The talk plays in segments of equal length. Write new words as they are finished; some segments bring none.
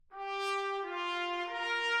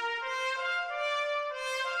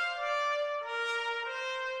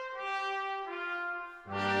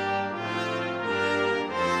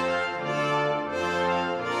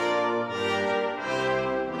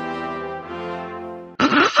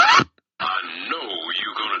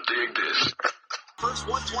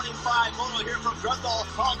Throttle here from Grundle.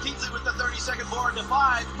 Paul Kingsley with the 30-second forward to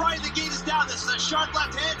 5. Brian, the gate is down. This is a sharp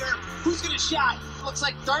left-hander. Who's going to shot? Looks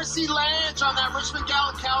like Darcy Lange on that Richmond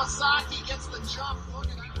Gallant Kawasaki gets the jump. Look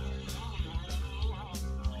at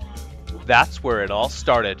that. That's where it all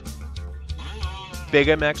started. Big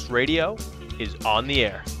MX Radio is on the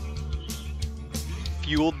air.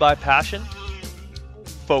 Fueled by passion,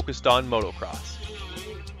 focused on motocross.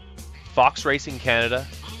 Fox Racing Canada,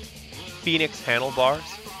 Phoenix Handlebars,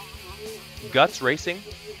 Guts Racing,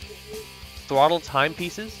 Throttle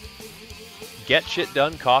Timepieces, Get Shit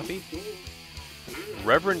Done Coffee,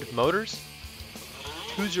 Reverend Motors,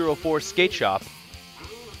 204 Skate Shop,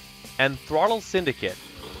 and Throttle Syndicate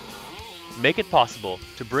make it possible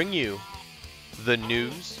to bring you the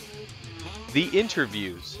news, the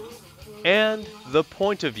interviews, and the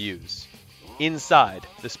point of views inside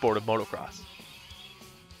the sport of motocross.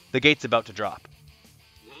 The gate's about to drop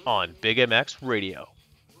on Big MX Radio.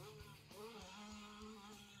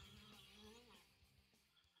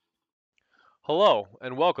 Hello,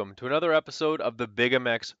 and welcome to another episode of the Big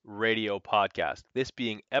MX Radio podcast, this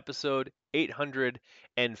being episode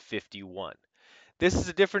 851. This is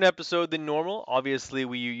a different episode than normal. Obviously,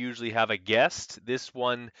 we usually have a guest. This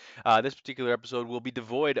particular episode will be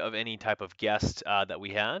devoid of any type of guest that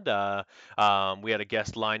we had. We had a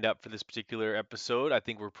guest lined up for this particular episode. I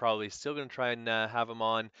think we're probably still going to try and have him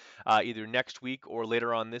on either next week or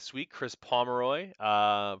later on this week. Chris Pomeroy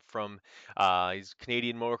he's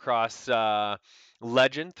Canadian motocross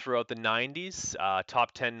legend throughout the 90s,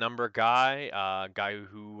 top 10 number guy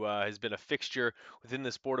who has been a fixture within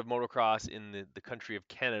the sport of motocross in the country of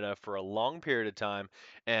Canada for a long period of time,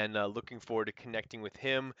 and looking forward to connecting with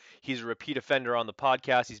him. He's a repeat offender on the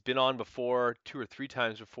podcast. He's been on before, 2 or 3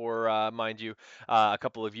 times before, mind you, a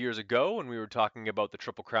couple of years ago when we were talking about the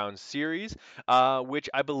Triple Crown Series, which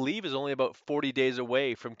I believe is only about 40 days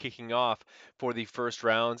away from kicking off for the first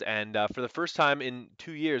rounds, and for the first time in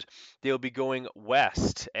 2 years, they'll be going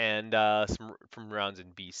west, and some from rounds in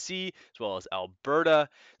BC as well as Alberta.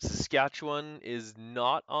 Saskatchewan is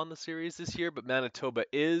not on the series this year, but Manitoba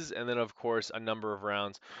is, and then of course a number of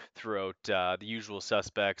rounds throughout the usual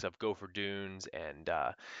suspects of Gopher Dunes and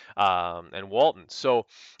Walton. So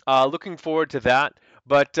looking forward to that.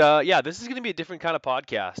 But yeah, this is going to be a different kind of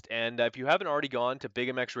podcast, and if you haven't already gone to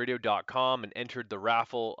bigmxradio.com and entered the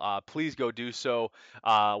raffle, please go do so.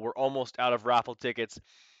 We're almost out of raffle tickets.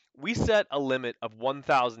 We set a limit of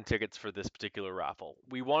 1,000 tickets for this particular raffle.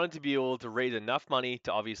 We wanted to be able to raise enough money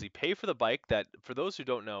to obviously pay for the bike. That, for those who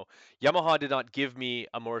don't know, Yamaha did not give me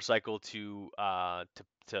a motorcycle to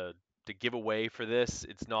give away for this.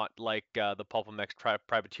 It's not like the PulpMX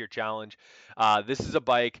Privateer Challenge. This is a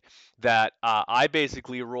bike that I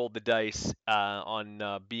basically rolled the dice on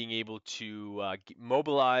being able to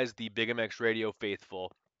mobilize the Big MX Radio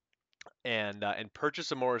faithful and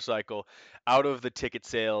purchase a motorcycle out of the ticket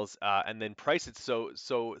sales, and then price it so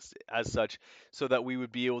as such, so that we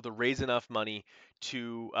would be able to raise enough money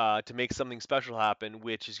to make something special happen,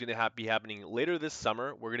 which is going to be happening later this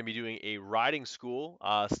summer. We're going to be doing a riding school,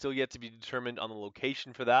 still yet to be determined on the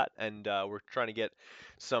location for that, and we're trying to get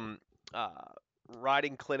some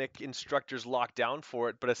riding clinic instructors locked down for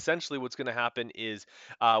it. But essentially what's going to happen is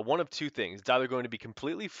one of two things. It's either going to be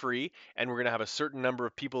completely free, and we're going to have a certain number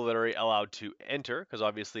of people that are allowed to enter, because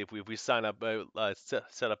obviously if we sign up,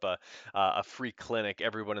 set up a free clinic,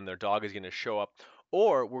 everyone and their dog is going to show up.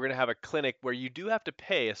 Or we're going to have a clinic where you do have to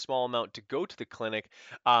pay a small amount to go to the clinic,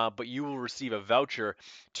 but you will receive a voucher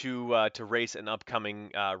to race an upcoming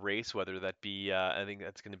race, whether that be, I think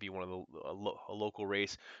that's going to be one of a local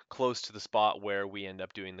race close to the spot where we end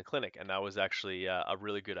up doing the clinic. And that was actually a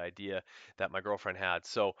really good idea that my girlfriend had.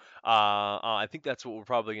 So I think that's what we're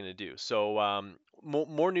probably going to do. So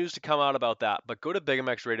more news to come out about that, but go to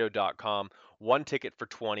bigmxradio.com. 1 ticket for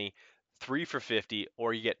 20, 3 for 50,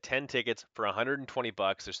 or you get 10 tickets for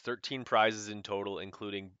 $120. There's 13 prizes in total,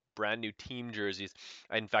 including brand new team jerseys.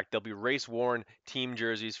 In fact, there'll be race worn team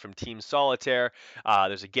jerseys from Team Solitaire.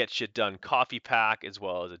 There's a Get Shit Done coffee pack, as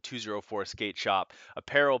well as a 204 Skate Shop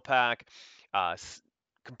apparel pack,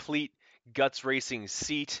 complete Guts Racing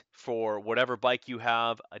seat for whatever bike you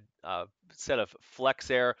have, a set of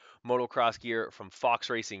Flex Air motocross gear from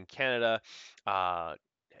Fox Racing Canada.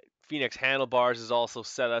 Phoenix Handlebars has also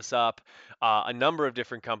set us up. A number of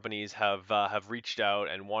different companies have reached out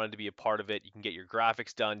and wanted to be a part of it. You can get your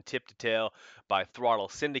graphics done tip to tail by Throttle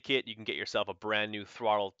Syndicate. You can get yourself a brand new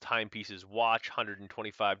Throttle Timepieces watch,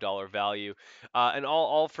 $125 value, and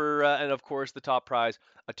all for and of course the top prize,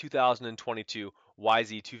 a 2022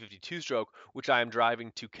 YZ250 stroke, which I am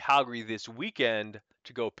driving to Calgary this weekend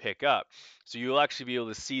to go pick up. So you'll actually be able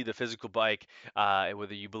to see the physical bike,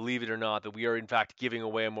 whether you believe it or not, that we are in fact giving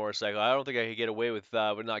away a motorcycle. I don't think I could get away with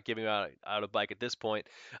not giving out a bike at this point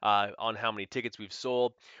on how many tickets we've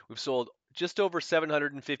sold. We've sold just over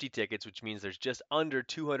 750 tickets, which means there's just under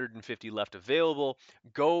 250 left available.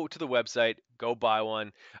 Go to the website, go buy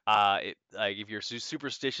one. Like if you're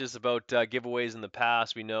superstitious about giveaways in the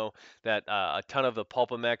past, we know that a ton of the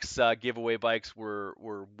Pulpamex giveaway bikes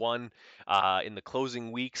were won in the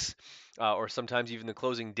closing weeks. Or sometimes even the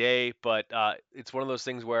closing day, but it's one of those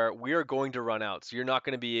things where we are going to run out. So you're not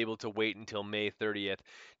going to be able to wait until May 30th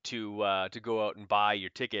to go out and buy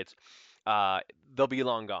your tickets. Uh, they'll be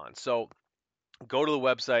long gone. So go to the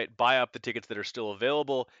website, buy up the tickets that are still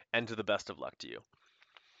available, and to the best of luck to you.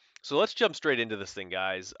 So let's jump straight into this thing,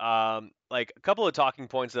 guys. Like a couple of talking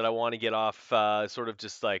points that I want to get off, sort of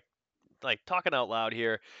just like talking out loud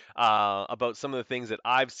here about some of the things that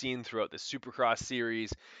I've seen throughout the Supercross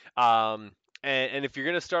series. And if you're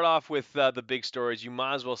going to start off with the big stories, you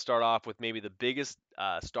might as well start off with maybe the biggest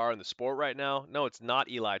star in the sport right now. No, it's not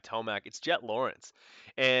Eli Tomac. It's Jet Lawrence.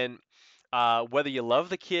 And whether you love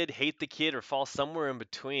the kid, hate the kid, or fall somewhere in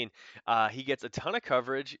between, he gets a ton of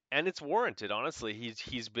coverage, and it's warranted. Honestly,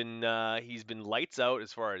 he's been lights out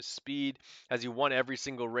as far as speed. Has he won every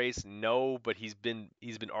single race? No, but he's been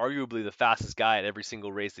arguably the fastest guy at every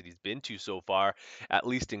single race that he's been to so far, at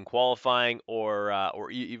least in qualifying or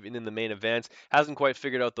even in the main events. Hasn't quite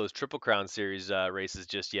figured out those Triple Crown Series races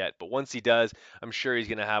just yet, but once he does, I'm sure he's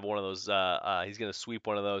gonna have one of those. He's gonna sweep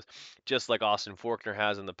one of those, just like Austin Forkner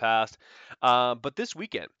has in the past. But this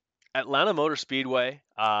weekend, Atlanta Motor Speedway,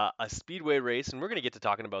 a speedway race, and we're going to get to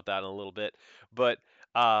talking about that in a little bit. But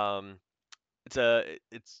um, it's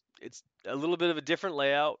a little bit of a different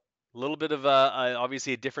layout, a little bit of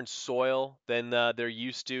obviously a different soil than they're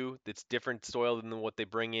used to. It's different soil than what they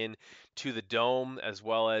bring in to the dome, as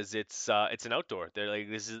well as it's an outdoor. They're like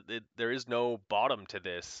there is no bottom to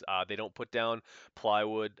this. They don't put down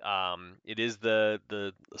plywood. It is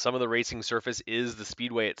the some of the racing surface is the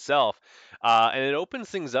speedway itself, and it opens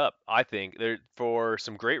things up. I think there for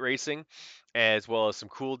some great racing, as well as some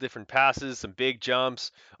cool different passes, some big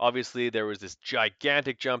jumps. Obviously, there was this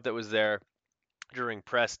gigantic jump that was there during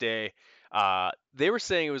press day. They were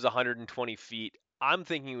saying it was 120 feet. I'm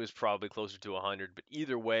thinking it was probably closer to 100, but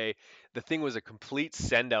either way, the thing was a complete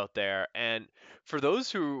send out there. And for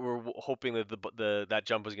those who were hoping that that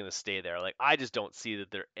jump was going to stay there, like I just don't see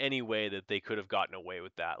that there any way that they could have gotten away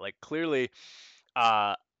with that. Like clearly,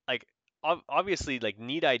 uh, like obviously, like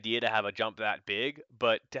neat idea to have a jump that big,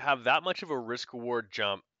 but to have that much of a risk reward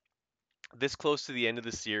jump this close to the end of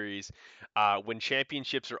the series, when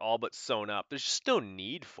championships are all but sewn up, there's just no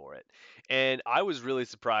need for it. And I was really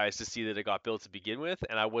surprised to see that it got built to begin with,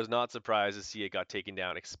 and I was not surprised to see it got taken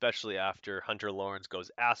down, especially after Hunter Lawrence goes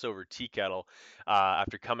ass over tea kettle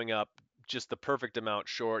after coming up just the perfect amount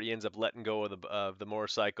short. He ends up letting go of the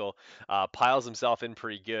motorcycle, piles himself in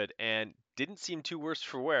pretty good, and didn't seem too worse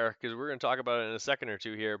for wear because we're going to talk about it in a second or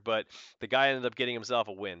two here. But the guy ended up getting himself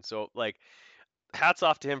a win. So like hats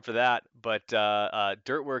off to him for that. But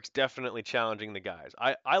Dirtworks definitely challenging the guys.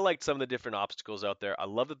 I liked some of the different obstacles out there. I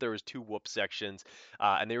love that there was two whoop sections,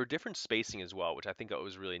 and they were different spacing as well, which I think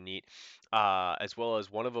was really neat. As well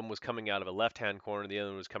as one of them was coming out of a left-hand corner, the other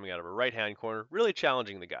one was coming out of a right-hand corner, really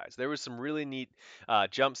challenging the guys. There was some really neat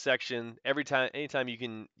jump section. Anytime you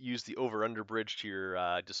can use the over/under bridge to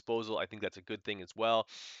your disposal, I think that's a good thing as well.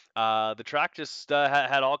 The track just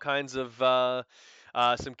had all kinds of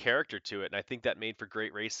some character to it, and I think that made for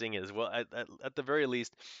great racing as well. At the very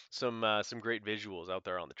least, some great visuals out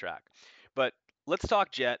there on the track. But let's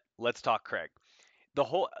talk Jet. Let's talk Craig. The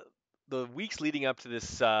whole the weeks leading up to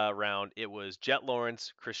this round, it was Jet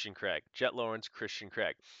Lawrence, Christian Craig, Jet Lawrence, Christian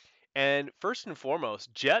Craig. And first and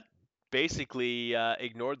foremost, Jet basically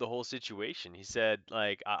ignored the whole situation. He said,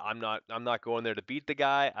 like, I'm not going there to beat the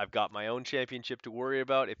guy. I've got my own championship to worry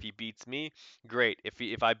about. If he beats me, great.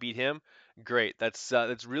 If I beat him, great. That's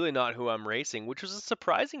really not who I'm racing, which was a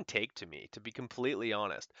surprising take to me, to be completely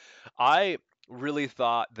honest. I really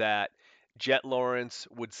thought that Jet Lawrence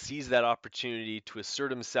would seize that opportunity to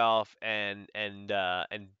assert himself and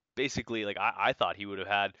basically, like I thought he would have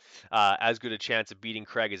had as good a chance of beating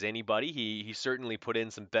Craig as anybody. He certainly put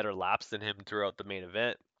in some better laps than him throughout the main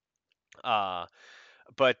event. Uh,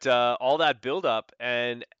 but all that build up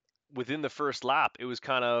and within the first lap, it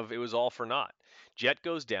was all for naught. Jet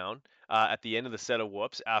goes down at the end of the set of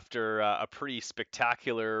whoops after a pretty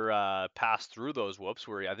spectacular pass through those whoops,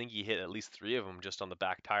 where I think he hit at least three of them just on the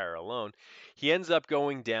back tire alone. He ends up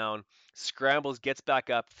going down, scrambles, gets back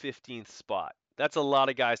up 15th spot. That's a lot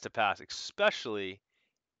of guys to pass, especially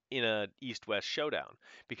in a East-West showdown,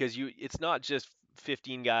 because it's not just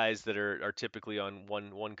 15 guys that are typically on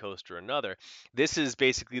one coast or another. This is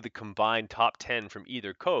basically the combined top 10 from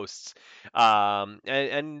either coasts,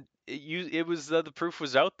 and it was the proof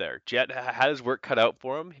was out there. Jet had his work cut out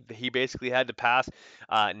for him. He basically had to pass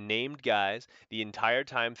named guys the entire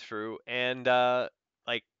time through, and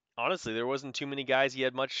like honestly, there wasn't too many guys he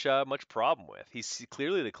had much problem with. He's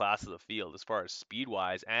clearly the class of the field as far as speed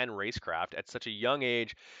wise and racecraft at such a young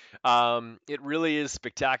age. It really is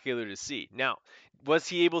spectacular to see. Now, was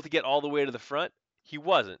he able to get all the way to the front? He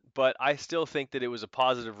wasn't, but I still think that it was a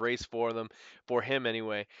positive race for them, for him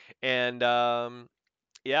anyway. And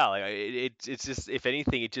yeah, like it's just if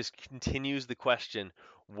anything, it just continues the question: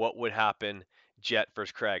 what would happen, Jet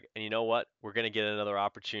versus Craig? And you know what? We're gonna get another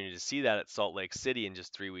opportunity to see that at Salt Lake City in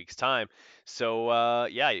just 3 weeks' time. So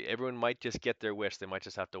yeah, everyone might just get their wish. They might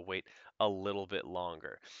just have to wait a little bit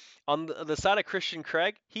longer. On the side of Christian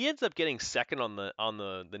Craig, he ends up getting second on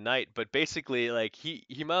the night, but basically like he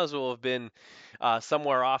might as well have been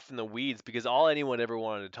somewhere off in the weeds because all anyone ever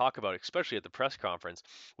wanted to talk about, especially at the press conference,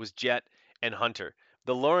 was Jet and Hunter.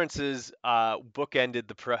 The Lawrences bookended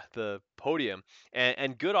the podium,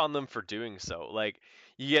 and good on them for doing so. Like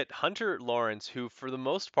you get Hunter Lawrence, who for the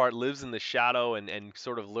most part lives in the shadow and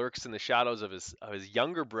sort of lurks in the shadows of his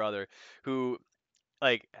younger brother, who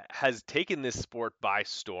like has taken this sport by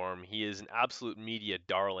storm. He is an absolute media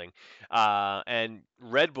darling, and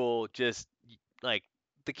Red Bull just like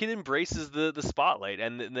the kid embraces the spotlight,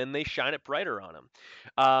 and then they shine it brighter on him.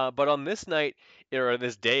 But on this night, or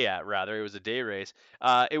this day at rather, it was a day race.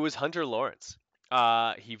 It was Hunter Lawrence.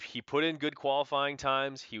 He put in good qualifying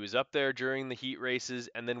times. He was up there during the heat races,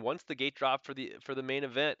 and then once the gate dropped for the main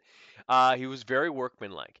event, he was very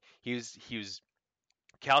workmanlike. He was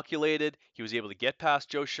calculated. He was able to get past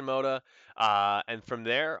Joe Shimoda, and from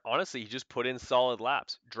there, honestly, he just put in solid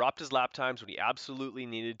laps. Dropped his lap times when he absolutely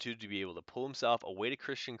needed to be able to pull himself away to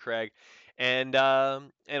Christian Craig, and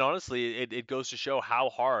honestly, it goes to show how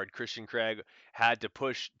hard Christian Craig had to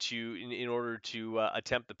push in order to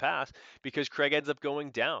attempt the pass because Craig ends up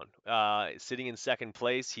going down, sitting in second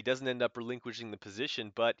place. He doesn't end up relinquishing the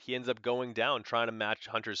position, but he ends up going down trying to match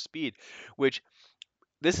Hunter's speed, which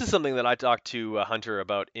this is something that I talked to Hunter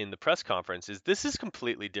about in the press conference. Is this is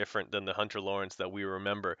completely different than the Hunter Lawrence that we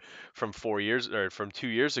remember from 4 years or from 2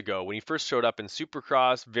 years ago when he first showed up in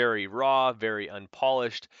Supercross, very raw, very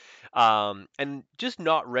unpolished, and just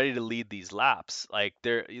not ready to lead these laps. Like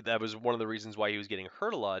there, that was one of the reasons why he was getting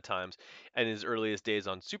hurt a lot of times in his earliest days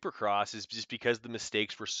on Supercross is just because the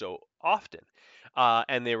mistakes were so often,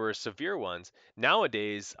 and they were severe ones.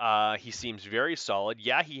 Nowadays, he seems very solid.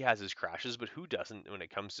 Yeah, he has his crashes, but who doesn't when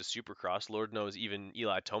it comes to Supercross? Lord knows even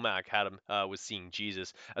Eli Tomac had him was seeing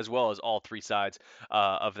Jesus, as well as all three sides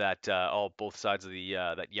of that, all both sides of the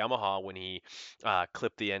that Yamaha when he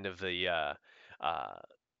clipped the end of uh,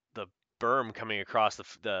 the berm coming across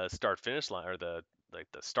the start finish line or the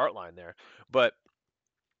start line there. But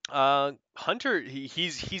Hunter,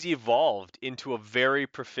 he's evolved into a very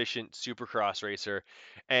proficient Supercross racer,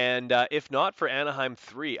 and if not for Anaheim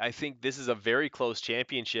 3, I think this is a very close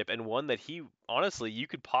championship and one that he honestly you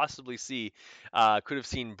could possibly see could have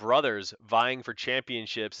seen brothers vying for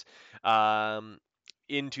championships um,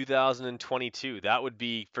 in 2022. That would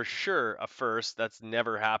be for sure a first. That's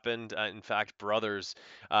never happened. In fact, brothers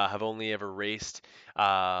have only ever raced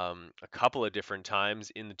a couple of different times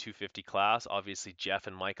in the 250 class. Obviously, Jeff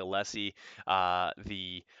and Mike Alessi,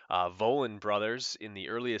 the Volan brothers in the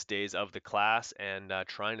earliest days of the class, and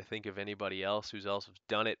trying to think of anybody else who's also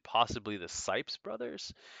done it. Possibly the Sipes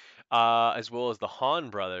brothers, as well as the Hahn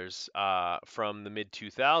brothers from the mid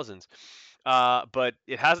 2000s. But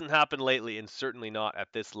it hasn't happened lately, and certainly not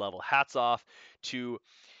at this level. Hats off to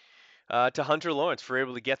Hunter Lawrence for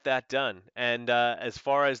able to get that done. And as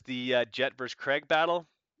far as the Jet versus Craig battle,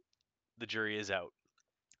 the jury is out.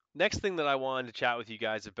 Next thing that I wanted to chat with you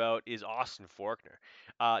guys about is Austin Forkner.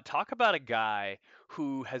 Talk about a guy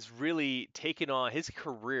who has really taken on his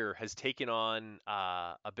career has taken on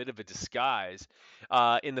a bit of a disguise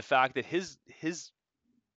in the fact that his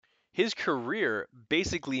career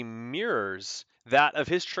basically mirrors that of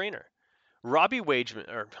his trainer. Robbie Reynard,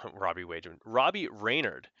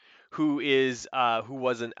 who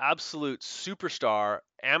was an absolute superstar,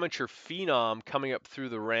 amateur phenom coming up through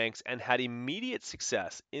the ranks and had immediate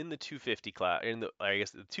success in the 250 class, in the I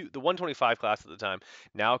guess the 125 class at the time,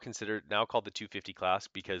 now called the 250 class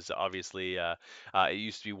because obviously it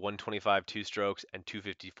used to be 125 two strokes and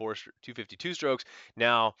 252 strokes.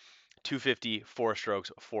 Now 250 4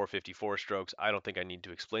 strokes, 450 4 strokes. I don't think I need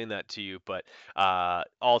to explain that to you, but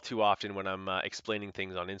all too often when I'm explaining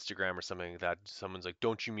things on Instagram or something like that, someone's like,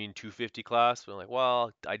 "Don't you mean 250 class?" I'm like,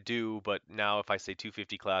 "Well, I do, but now if I say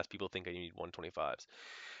 250 class, people think I need 125s."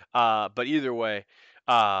 But either way,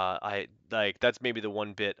 I like that's maybe the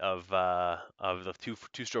one bit of the two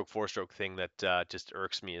stroke, four stroke thing that just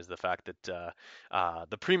irks me is the fact that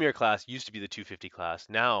the premier class used to be the 250 class,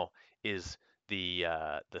 now is the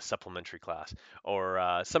supplementary class,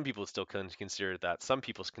 or some people still consider that. Some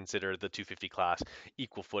people consider the 250 class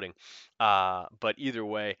equal footing. But either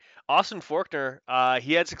way, Austin Forkner,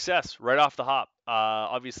 he had success right off the hop.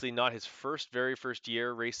 Obviously, not his very first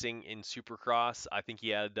year racing in Supercross. I think he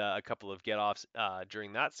had a couple of get-offs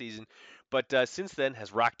during that season, but since then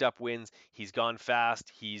has racked up wins. He's gone fast.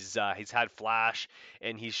 He's had flash,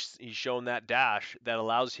 and he's shown that dash that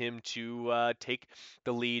allows him to take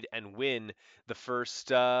the lead and win the first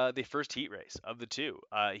heat race of the two.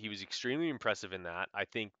 He was extremely impressive in that. I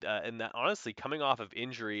think, and that honestly, coming off of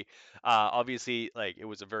injury, obviously, like it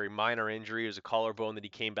was a very minor injury. It was a collarbone that he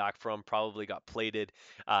came back from, probably got plated,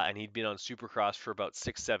 and he'd been on Supercross for about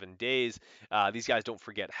 6 7 days. These guys don't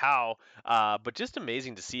forget how, but just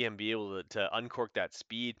amazing to see him be able to uncork that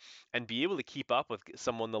speed and be able to keep up with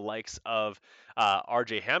someone the likes of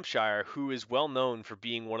RJ Hampshire, who is well known for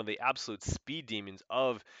being one of the absolute speed demons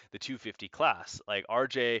of the 250 class. Like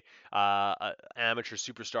RJ, amateur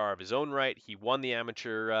superstar of his own right. He won the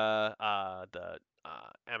amateur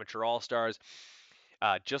All Stars,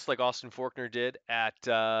 just like Austin Forkner did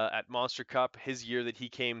at Monster Cup his year that he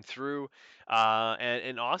came through.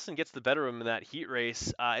 And Austin gets the better of him in that heat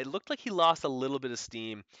race. It looked like he lost a little bit of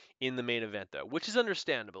steam in the main event, though, which is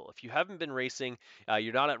understandable. If you haven't been racing,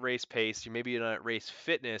 you're not at race pace, you're not at race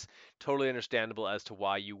fitness. Totally understandable as to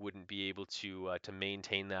why you wouldn't be able to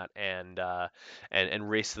maintain that and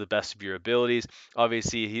race to the best of your abilities.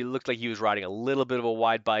 Obviously, he looked like he was riding a little bit of a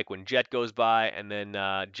wide bike when Jet goes by, and then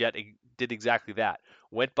Jet did exactly that.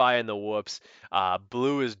 Went by in the whoops,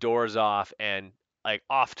 blew his doors off, and like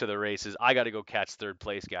off to the races. I got to go catch third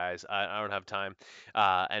place, guys. I don't have time.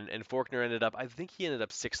 And Faulkner ended up. I think he ended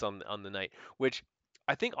up sixth on the night, which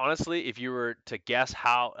I think honestly, if you were to guess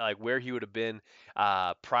how like where he would have been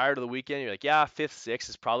prior to the weekend, you're like, yeah, fifth, sixth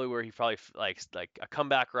is probably where he probably like a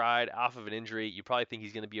comeback ride off of an injury. You probably think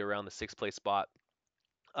he's going to be around the sixth place spot.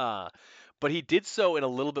 Uh, but he did so in a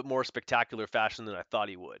little bit more spectacular fashion than I thought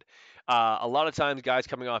he would. A lot of times, guys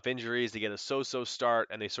coming off injuries, they get a so-so start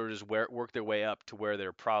and they sort of just work their way up to where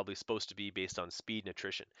they're probably supposed to be based on speed and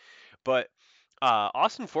attrition. But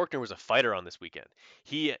Austin Forkner was a fighter on this weekend.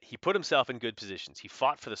 He put himself in good positions. He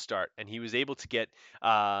fought for the start, and he was able to get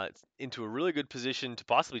into a really good position to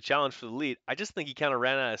possibly challenge for the lead. I just think he kind of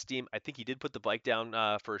ran out of steam. I think he did put the bike down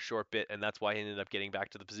for a short bit, and that's why he ended up getting back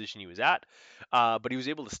to the position he was at. But he was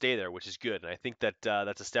able to stay there, which is good, and I think that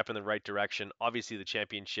that's a step in the right direction. Obviously, the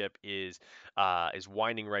championship is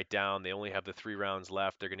winding right down. They only have the 3 rounds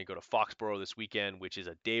left. They're going to go to Foxborough this weekend, which is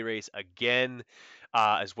a day race again,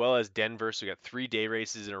 as well as Denver. So we got 3 day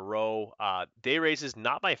races in a row. Day races,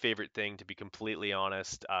 not my favorite thing, to be completely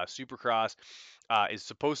honest. Supercross is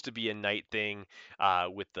supposed to be a night thing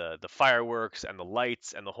with the fireworks and the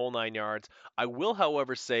lights and the whole 9 yards. I will,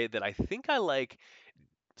 however, say that I think I like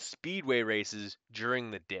speedway races during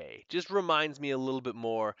the day. Just reminds me a little bit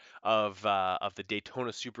more of the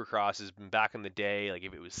Daytona Supercrosses back in the day. Like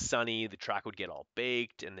if it was sunny, the track would get all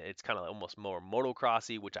baked, and it's kind of almost more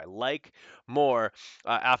motocrossy, which I like more.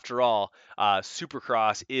 After all,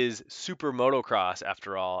 Supercross is super motocross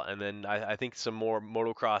after all, and then I think some more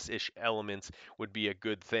motocross-ish elements would be a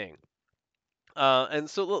good thing. And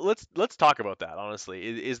so let's talk about that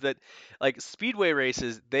honestly. Is that like speedway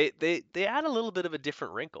races? They add a little bit of a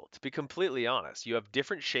different wrinkle. To be completely honest, you have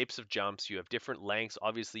different shapes of jumps. You have different lengths.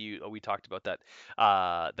 Obviously, we talked about that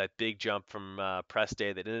big jump from press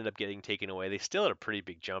day that ended up getting taken away. They still had a pretty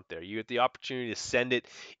big jump there. You get the opportunity to send it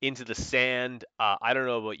into the sand. I don't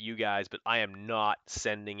know about you guys, but I am not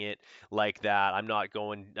sending it like that. I'm not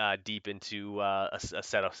going deep into a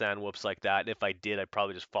set of sand whoops like that. And if I did, I'd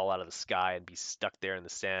probably just fall out of the sky and be stuck there in the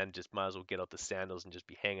sand. Just might as well get out the sandals and just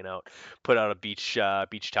be hanging out. Put out a beach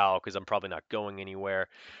towel because I'm probably not going anywhere.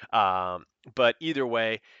 But either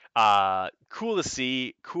way, cool to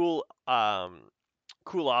see. Cool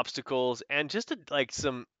obstacles and just like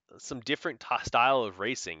some different style of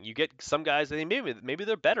racing. You get some guys, they maybe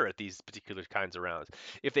they're better at these particular kinds of rounds.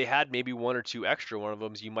 If they had maybe one or two extra one of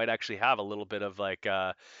them, you might actually have a little bit of like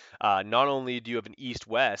not only do you have an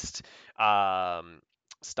east-west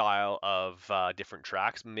style of different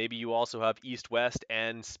tracks. Maybe you also have east west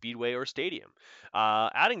and speedway or stadium.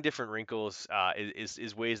 Adding different wrinkles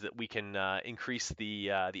is ways that we can increase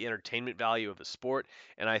the entertainment value of the sport,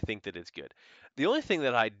 and I think that it's good. The only thing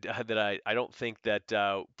that I don't think that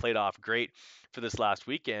played off great for this last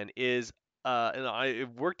weekend is it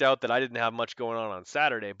worked out that I didn't have much going on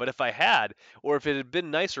Saturday. But if I had, or if it had been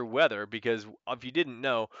nicer weather, because if you didn't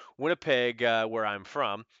know, Winnipeg, where I'm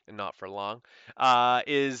from, and not for long, uh,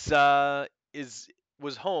 is uh, is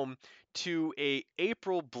was home to a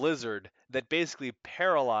April blizzard that basically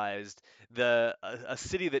paralyzed a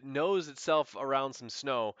city that knows itself around some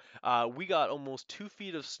snow. We got almost 2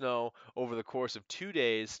 feet of snow over the course of 2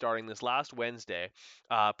 days, starting this last Wednesday,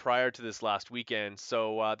 prior to this last weekend.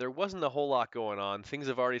 So there wasn't a whole lot going on. Things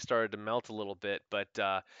have already started to melt a little bit, but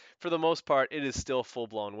for the most part, it is still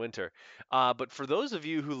full-blown winter. But for those of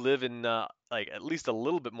you who live in like at least a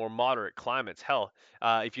little bit more moderate climates, hell,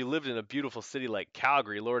 if you lived in a beautiful city like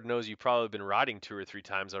Calgary, Lord knows you've probably been riding 2 or 3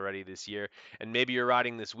 times already this year, and maybe you're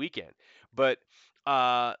riding this weekend. But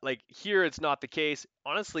like here, it's not the case.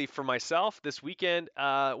 Honestly, for myself, this weekend,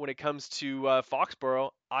 when it comes to Foxborough,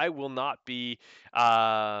 uh, I will not be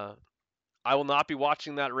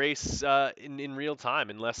watching that race in real time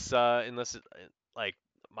unless like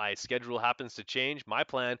my schedule happens to change. My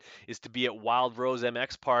plan is to be at Wild Rose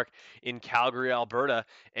MX Park in Calgary, Alberta,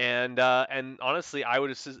 and honestly, I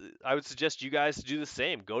would suggest you guys to do the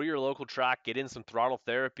same. Go to your local track, get in some throttle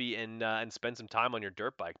therapy, and spend some time on your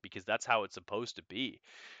dirt bike because that's how it's supposed to be.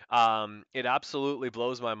 It absolutely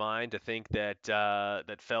blows my mind to think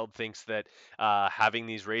that Feld thinks that having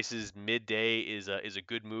these races midday is a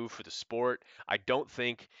good move for the sport. I don't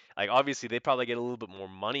think like obviously they probably get a little bit more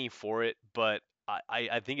money for it, but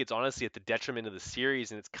I think it's honestly at the detriment of the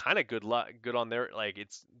series, and it's kind of good on their like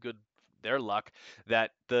it's good their luck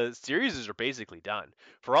that the series are basically done.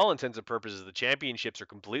 For all intents and purposes, the championships are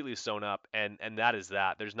completely sewn up, and that is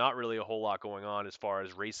that. There's not really a whole lot going on as far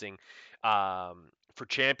as racing for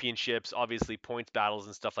championships. Obviously, points battles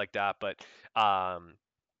and stuff like that, but um,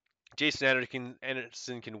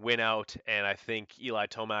 Anderson can win out, and I think Eli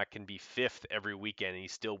Tomac can be fifth every weekend, and he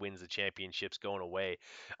still wins the championships going away.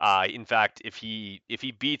 In fact, if he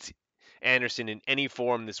beats Anderson in any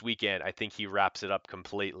form this weekend, I think he wraps it up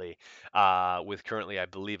completely. With currently, I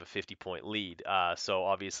believe, a 50-point lead. So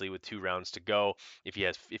obviously, with 2 rounds to go, if he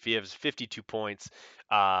has 52 points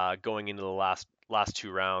going into the last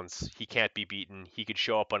 2 rounds, he can't be beaten. He could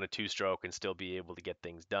show up on a two-stroke and still be able to get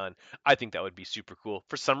things done. I think that would be super cool.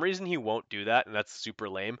 For some reason, he won't do that, and that's super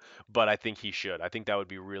lame. But I think he should. I think that would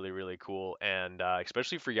be really, really cool, and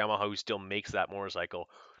especially for Yamaha, who still makes that motorcycle.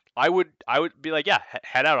 I would be like, yeah,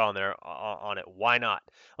 head out on there on it. Why not?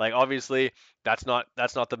 Like, obviously, that's not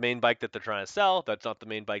the main bike that they're trying to sell. That's not the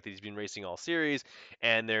main bike that he's been racing all series.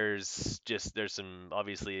 And there's some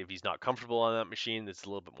obviously if he's not comfortable on that machine, that's a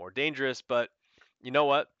little bit more dangerous. But you know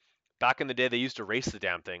what? Back in the day, they used to race the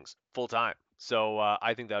damn things full time. So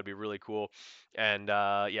I think that would be really cool. And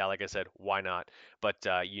yeah, like I said, why not? But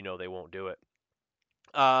they won't do it.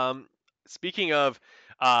 Um, Speaking of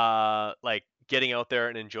like getting out there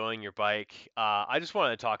and enjoying your bike, I just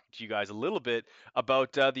wanted to talk to you guys a little bit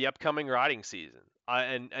about the upcoming riding season.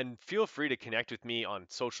 And feel free to connect with me on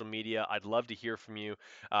social media. I'd love to hear from you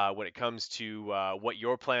when it comes to what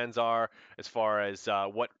your plans are, as far as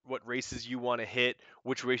what races you want to hit,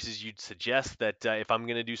 which races you'd suggest that if I'm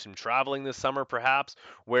going to do some traveling this summer, perhaps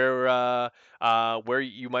where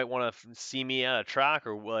you might want to see me at a track,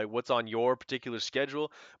 or like what's on your particular schedule.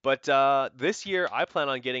 But this year, I plan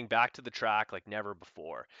on getting back to the track like never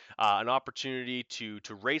before. An opportunity to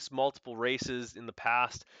race multiple races. In the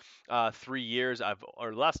past 3 years,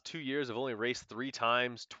 or the last 2 years, I've only raced 3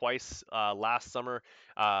 times. Twice last summer,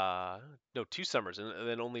 no, 2 summers, and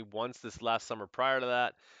then only once this last summer prior to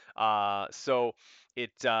that. So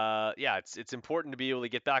yeah, it's important to be able to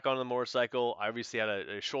get back on the motorcycle. I obviously had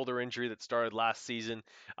a shoulder injury that started last season.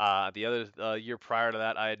 The other year prior to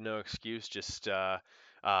that, I had no excuse.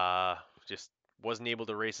 Uh, just wasn't able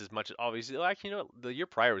to race as much. Obviously, well, actually, the year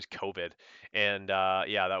prior was COVID, and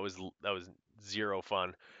yeah, that was zero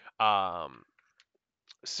fun. Um,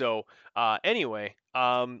 so anyway,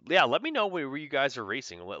 yeah, let me know where you guys are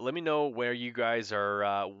racing. Let me know where you guys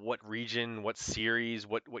are, what region, what series,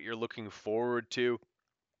 what you're looking forward to.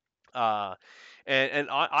 Uh,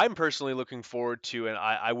 I'm personally looking forward to, and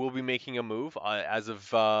I will be making a move as of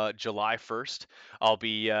July 1st. I'll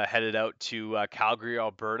be headed out to Calgary,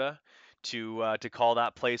 Alberta, to call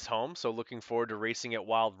that place home. So looking forward to racing at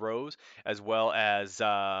Wild Rose, as well as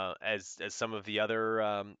some of the other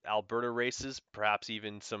Alberta races, perhaps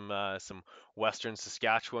even some Western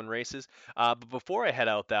Saskatchewan races. But before I head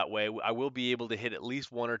out that way, I will be able to hit at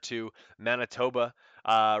least one or two Manitoba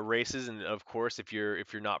races. And of course, if you're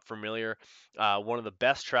not familiar, one of the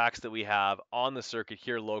best tracks that we have on the circuit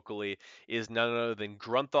here locally is none other than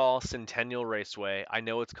Grunthal Centennial Raceway. I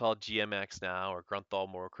know it's called GMX now, or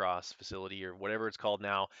Grunthal Motocross Facility, or whatever it's called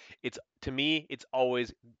now. It's To me, it's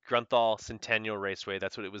always Grunthal Centennial Raceway.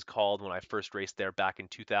 That's what it was called when I first raced there back in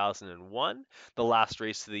 2001, the last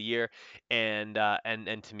race of the year, and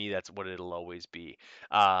to me, that's what it'll always be.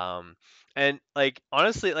 Um, and like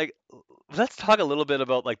honestly, like let's talk a little bit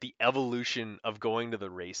about like the evolution of going to the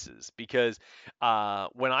races, because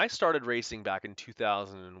when I started racing back in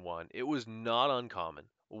 2001, it was not uncommon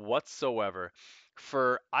whatsoever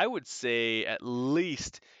for, I would say, at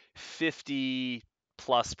least 50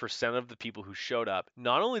 plus percent of the people who showed up.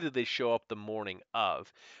 Not only did they show up the morning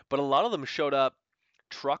of, but a lot of them showed up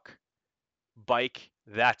truck, bike,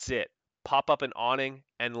 that's it. Pop up an awning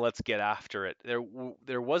and let's get after it.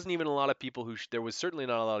 There wasn't even a lot of people there was certainly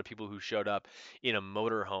not a lot of people who showed up in a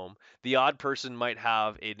motorhome. The odd person might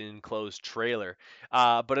have an enclosed trailer,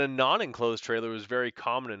 but a non-enclosed trailer was very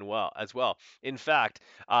common as well. In fact,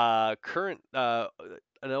 current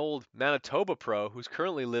an old Manitoba pro who's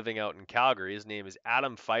currently living out in Calgary, his name is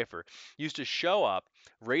Adam Pfeiffer, used to show up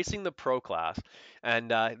racing the pro class,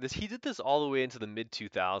 and he did this all the way into the mid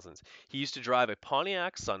 2000s. He used to drive a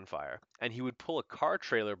Pontiac Sunfire, and he would pull a car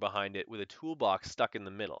trailer behind it with a toolbox stuck in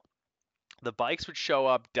the middle. The bikes would show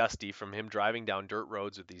up dusty from him driving down dirt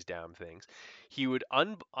roads with these damn things. He would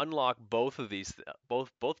unlock both of these,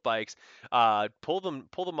 both bikes, pull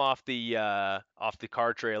them off the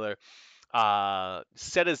car trailer,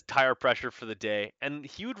 set his tire pressure for the day, and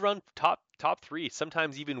he would run top three,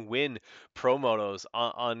 sometimes even win pro motos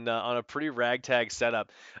on a pretty ragtag setup.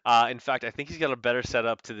 In fact, I think he's got a better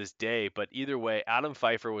setup to this day. But either way, Adam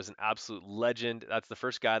Pfeiffer was an absolute legend. That's the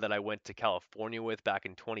first guy that I went to California with back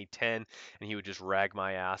in 2010, and he would just rag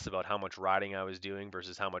my ass about how much riding I was doing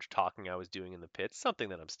versus how much talking I was doing in the pits. Something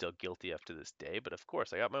that I'm still guilty of to this day. But of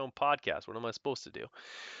course, I got my own podcast. What am I supposed to do?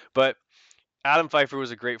 But Adam Pfeiffer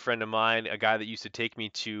was a great friend of mine, a guy that used to take me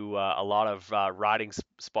to a lot of riding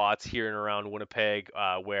spots here and around Winnipeg,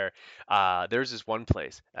 where there's this one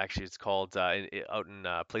place. Actually, it's called out in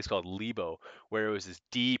a place called Lebo, where it was this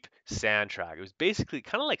deep sand track. It was basically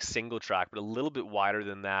kind of like single track, but a little bit wider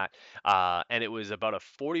than that. And it was about a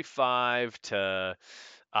 45 to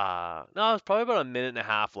no, it was probably about a minute and a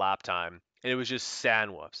half lap time, and it was just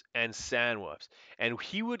sand whoops and sand whoops. And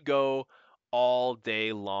he would go all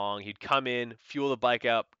day long. He'd come in, fuel the bike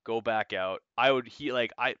up, go back out.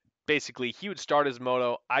 I basically he would start his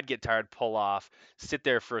moto. I'd get tired, pull off, sit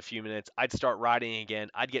there for a few minutes. I'd start riding again.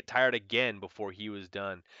 I'd get tired again before he was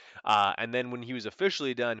done. And then when he was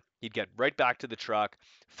officially done, he'd get right back to the truck,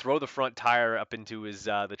 throw the front tire up into his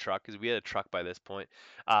the truck because we had a truck by this point.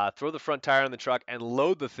 Throw the front tire on the truck and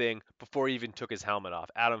load the thing before he even took his helmet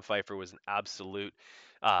off. Adam Pfeiffer was an absolute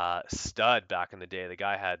stud back in the day. The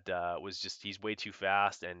guy he's way too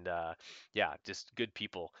fast, and yeah, just good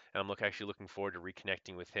people. And actually looking forward to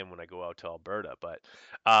reconnecting with him when I go out to Alberta. But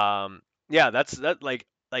yeah, that's that like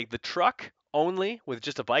the truck only with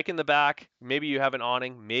just a bike in the back. Maybe you have an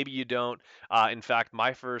awning, maybe you don't. In fact,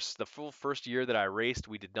 the full first year that I raced,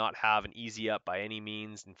 we did not have an easy up by any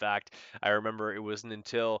means. In fact, I remember it wasn't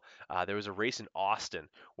until there was a race in Austin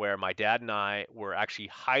where my dad and I were actually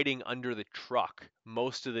hiding under the truck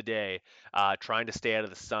most of the day, trying to stay out of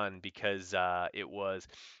the sun because it was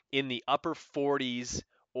in the upper 40s,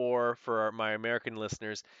 or for my American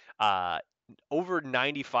listeners, uh, over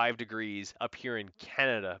 95 degrees up here in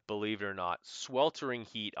Canada, believe it or not. Sweltering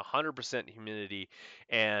heat, 100% humidity,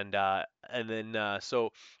 and then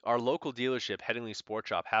so our local dealership, Headingley Sport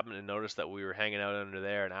Shop, happened to notice that we were hanging out under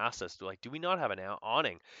there and asked us, like, do we not have an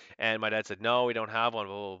awning? And my dad said, no, we don't have one,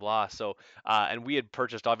 blah blah blah. So and we had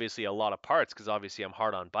purchased obviously a lot of parts because obviously I'm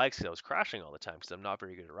hard on bikes because I was crashing all the time because I'm not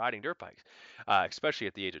very good at riding dirt bikes, especially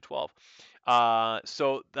at the age of 12.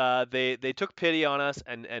 They took pity on us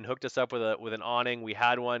and hooked us up with an awning. We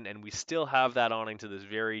had one, and we still have that awning to this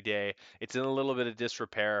very day. It's in a little bit of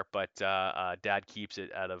disrepair, but Dad keeps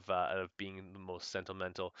it out of being the most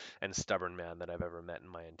sentimental and stubborn man that I've ever met in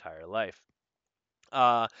my entire life.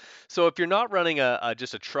 Uh, so if you're not running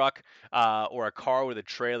just a truck or a car with a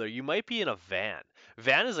trailer, you might be in a van.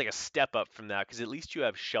 Van is like a step up from that because at least you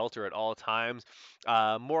have shelter at all times.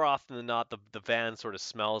 More often than not, the van sort of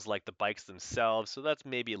smells like the bikes themselves, so that's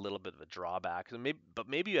maybe a little bit of a drawback. But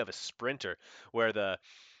maybe you have a Sprinter where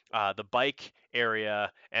The bike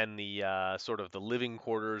area and the sort of the living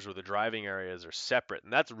quarters or the driving areas are separate,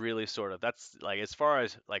 and that's really sort of that's like as far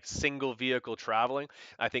as like single vehicle traveling,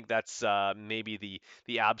 I think that's maybe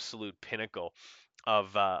the absolute pinnacle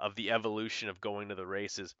of the evolution of going to the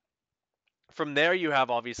races. From there, you have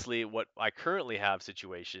obviously what I currently have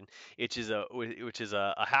situation, which is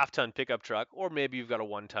a half-ton pickup truck, or maybe you've got a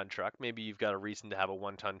one-ton truck. Maybe you've got a reason to have a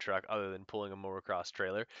one-ton truck other than pulling a motocross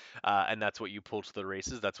trailer, and that's what you pull to the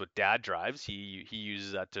races. That's what Dad drives. He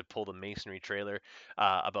uses that to pull the masonry trailer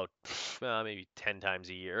about maybe 10 times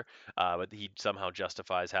a year, but he somehow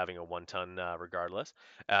justifies having a one-ton regardless.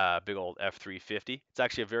 Big old F350. It's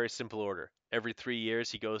actually a very simple order. Every 3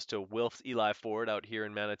 years, he goes to Wilf's Eli Ford out here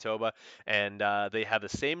in Manitoba, and they have the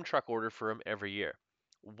same truck order for him every year,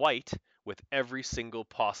 white with every single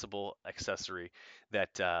possible accessory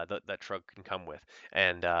that truck can come with,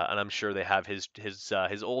 and I'm sure they have his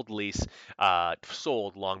old lease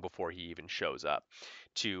sold long before he even shows up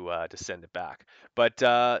to send it back. But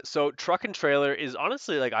so truck and trailer is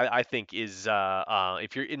honestly like I think is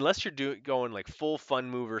if you're unless you're going like full fun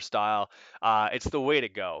mover style, it's the way to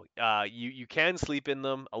go. You can sleep in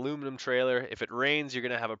them. Aluminum trailer. If it rains, you're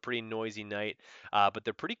gonna have a pretty noisy night. But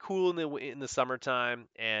they're pretty cool in the summertime,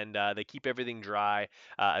 and they keep everything dry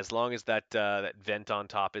as long as that vent on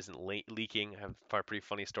top isn't leaking. I have a pretty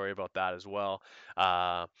funny story about that as well.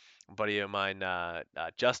 Uh, Buddy of mine,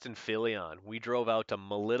 Justin Filion, we drove out to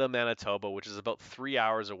Melita, Manitoba, which is about 3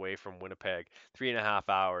 hours away from Winnipeg, 3.5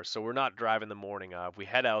 hours. So we're not driving the morning of. We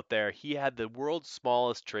head out there. He had the world's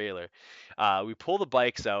smallest trailer. We pull the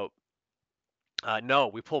bikes out. No,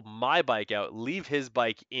 we pulled my bike out, leave his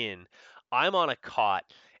bike in. I'm on a cot,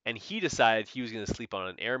 and he decided he was going to sleep on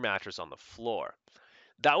an air mattress on the floor.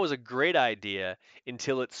 That was a great idea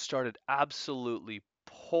until it started absolutely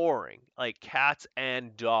pouring like cats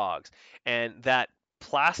and dogs. And that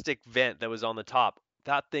plastic vent that was on the top,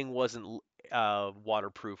 that thing wasn't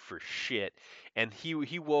waterproof for shit. And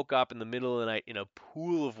he woke up in the middle of the night in a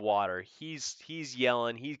pool of water. He's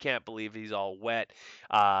yelling. He can't believe he's all wet.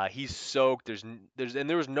 He's soaked.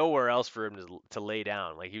 There was nowhere else for him to lay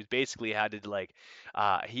down. Like he was basically had to like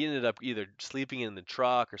he ended up either sleeping in the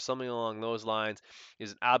truck or something along those lines.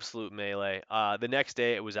 Is an absolute melee. The next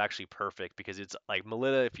day it was actually perfect because it's like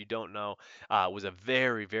Melita, if you don't know, was a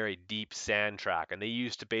very very deep sand track, and they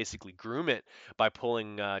used to basically groom it by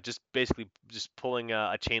pulling just pulling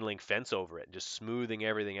a chain link fence over it and just smoothing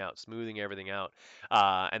everything out.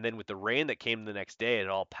 And then with the rain that came the next day, it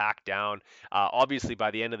all packed down. Obviously,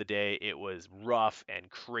 by the end of the day, it was rough and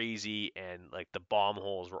crazy, and like the bomb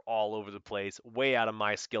holes were all over the place, way out of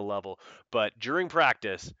my skill level. But during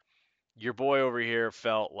practice, your boy over here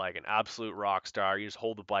felt like an absolute rock star. You just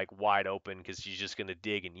hold the bike wide open because he's just going to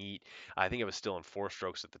dig and eat. I think I was still in four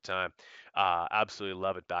strokes at the time. Absolutely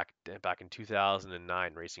love it back in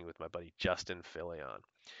 2009, racing with my buddy Justin Filion.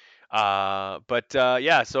 But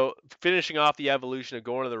yeah, so finishing off the evolution of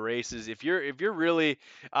going to the races, if you're really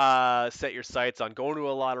set your sights on going to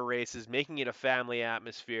a lot of races, making it a family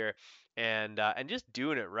atmosphere, and just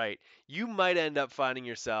doing it right, you might end up finding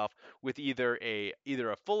yourself with either a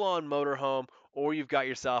full-on motorhome, or you've got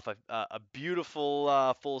yourself a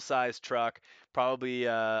beautiful full-size truck, probably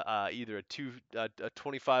either a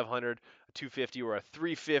 2500, a 250, or a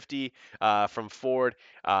 350 from Ford,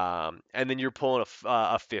 and then you're pulling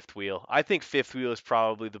a fifth wheel. I think fifth wheel is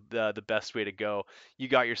probably the best way to go. You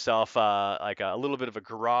got yourself like a little bit of a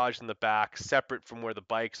garage in the back, separate from where the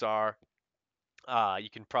bikes are. You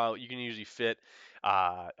can usually fit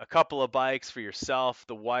a couple of bikes for yourself,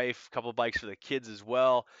 the wife, a couple of bikes for the kids as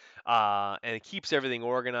well, and it keeps everything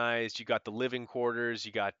organized. You got the living quarters,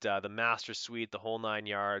 you got the master suite, the whole 9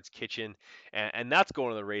 yards, kitchen, and that's going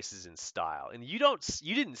to the races in style. And you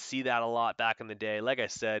didn't see that a lot back in the day. Like I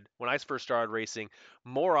said, when I first started racing,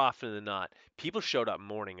 more often than not, people showed up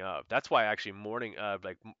morning of. That's why actually morning of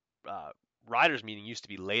like. Uh, Riders meeting used to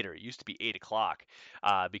be later. It used to be 8 o'clock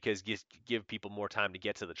because give people more time to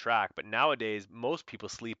get to the track. But nowadays, most people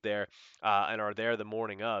sleep there and are there the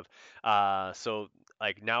morning of. So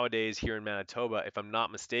like nowadays here in Manitoba, if I'm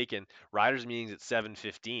not mistaken, riders meetings at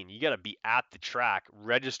 7:15. You got to be at the track,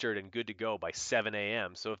 registered and good to go by 7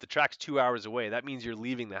 a.m. So if the track's 2 hours away, that means you're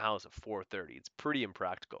leaving the house at 4:30. It's pretty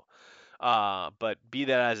impractical. But be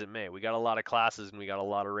that as it may, we got a lot of classes and we got a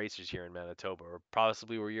lot of racers here in Manitoba, or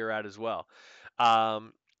possibly where you're at as well.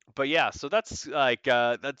 Um, But yeah, so that's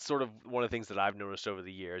that's sort of one of the things that I've noticed over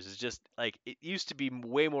the years is just like it used to be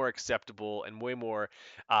way more acceptable and way more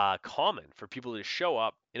common for people to show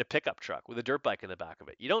up in a pickup truck with a dirt bike in the back of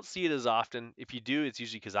it. You don't see it as often. If you do, it's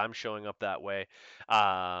usually because I'm showing up that way.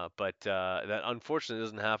 But that unfortunately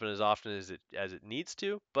doesn't happen as often as it needs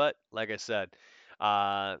to. But like I said,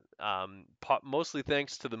 mostly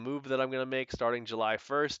thanks to the move that I'm going to make starting July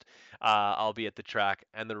 1st. I'll be at the track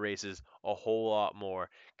and the races a whole lot more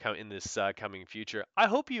in this coming future. I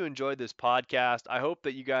hope you enjoyed this podcast. I hope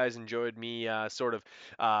that you guys enjoyed me sort of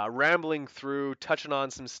rambling through, touching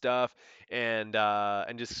on some stuff, and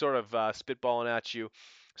just sort of spitballing at you.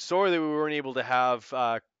 Sorry that we weren't able to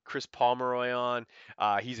have Chris Pomeroy on.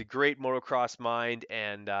 He's a great motocross mind,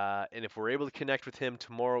 and if we're able to connect with him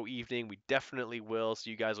tomorrow evening, we definitely will. So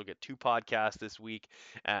you guys will get 2 podcasts this week,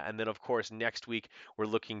 and then of course next week we're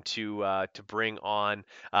looking to bring on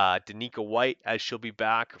Danica White as she'll be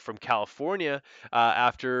back from California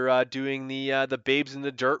after doing the Babes in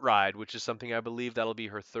the Dirt ride, which is something I believe that'll be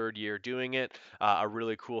her 3rd year doing it. A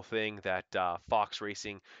really cool thing that Fox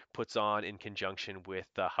Racing puts on in conjunction with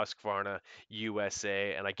Husqvarna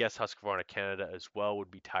USA, and I guess Husqvarna Canada as well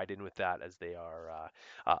would be tied in with that as they are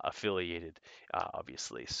affiliated,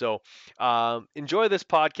 obviously. So enjoy this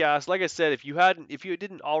podcast. Like I said, if you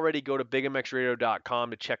didn't already go to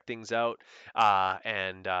bigamxradio.com to check things out,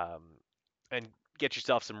 and get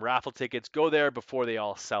yourself some raffle tickets. Go there before they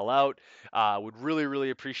all sell out. Would really,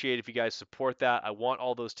 really appreciate if you guys support that. I want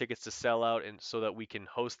all those tickets to sell out, and so that we can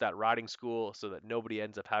host that riding school, so that nobody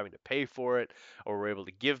ends up having to pay for it, or we're able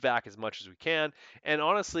to give back as much as we can. And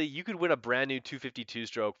honestly, you could win a brand new 252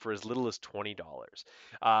 stroke for as little as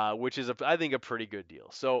 $20, which is, I think, a pretty good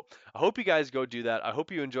deal. So I hope you guys go do that. I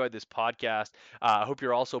hope you enjoyed this podcast. I hope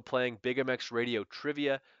you're also playing Big MX Radio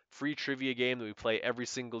Trivia, free trivia game that we play every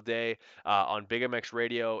single day on Big MX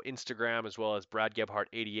Radio, Instagram, as well as Brad Gebhardt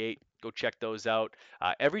 88. Go check those out.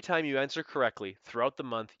 Every time you answer correctly throughout the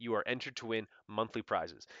month, you are entered to win monthly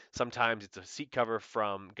prizes. Sometimes it's a seat cover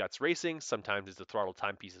from Guts Racing. Sometimes it's a Throttle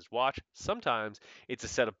Timepieces watch. Sometimes it's a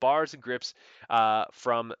set of bars and grips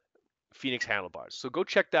from Phoenix Handlebars. So go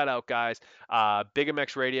check that out, guys.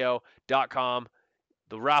 BigMXRadio.com.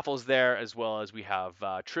 The raffle's there, as well as we have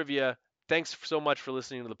trivia. Thanks so much for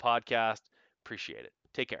listening to the podcast. Appreciate it.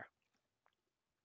 Take care.